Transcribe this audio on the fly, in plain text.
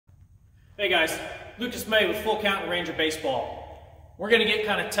Hey guys, Lucas May with Full Count and Ranger Baseball. We're going to get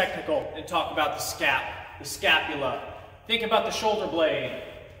kind of technical and talk about the scap, the scapula. Think about the shoulder blade.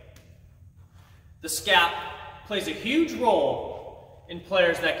 The scap plays a huge role in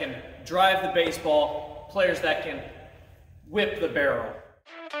players that can drive the baseball, players that can whip the barrel.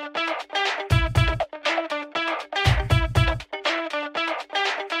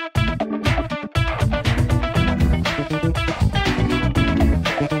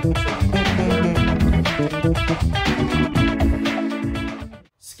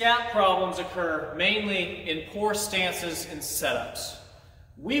 Scap problems occur mainly in poor stances and setups.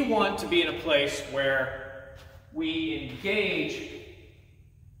 We want to be in a place where we engage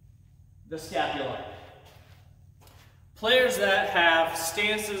the scapula. Players that have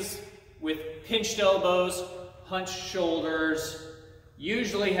stances with pinched elbows, hunched shoulders,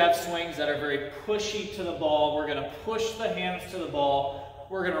 usually have swings that are very pushy to the ball. We're going to push the hands to the ball.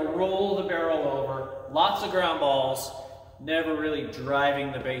 We're going to roll the barrel over. Lots of ground balls, never really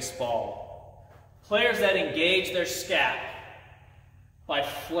driving the baseball. Players that engage their scap by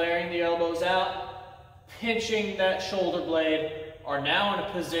flaring the elbows out, pinching that shoulder blade, are now in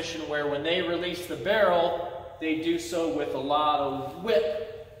a position where when they release the barrel, they do so with a lot of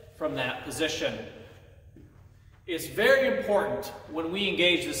whip from that position. It's very important when we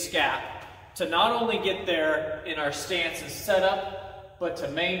engage the scap to not only get there in our stance and setup, but to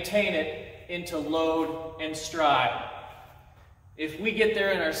maintain it into load and stride. If we get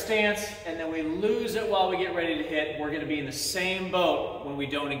there in our stance and then we lose it while we get ready to hit, we're going to be in the same boat when we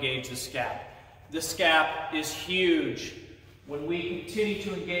don't engage the scap. The scap is huge. When we continue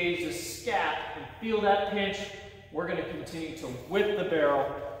to engage the scap and feel that pinch, we're going to continue to whip the barrel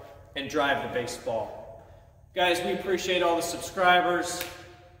and drive the baseball. Guys, we appreciate all the subscribers.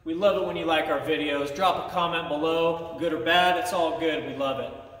 We love it when you like our videos. Drop a comment below, good or bad, it's all good. We love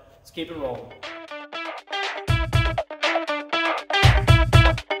it. Let's keep it rolling.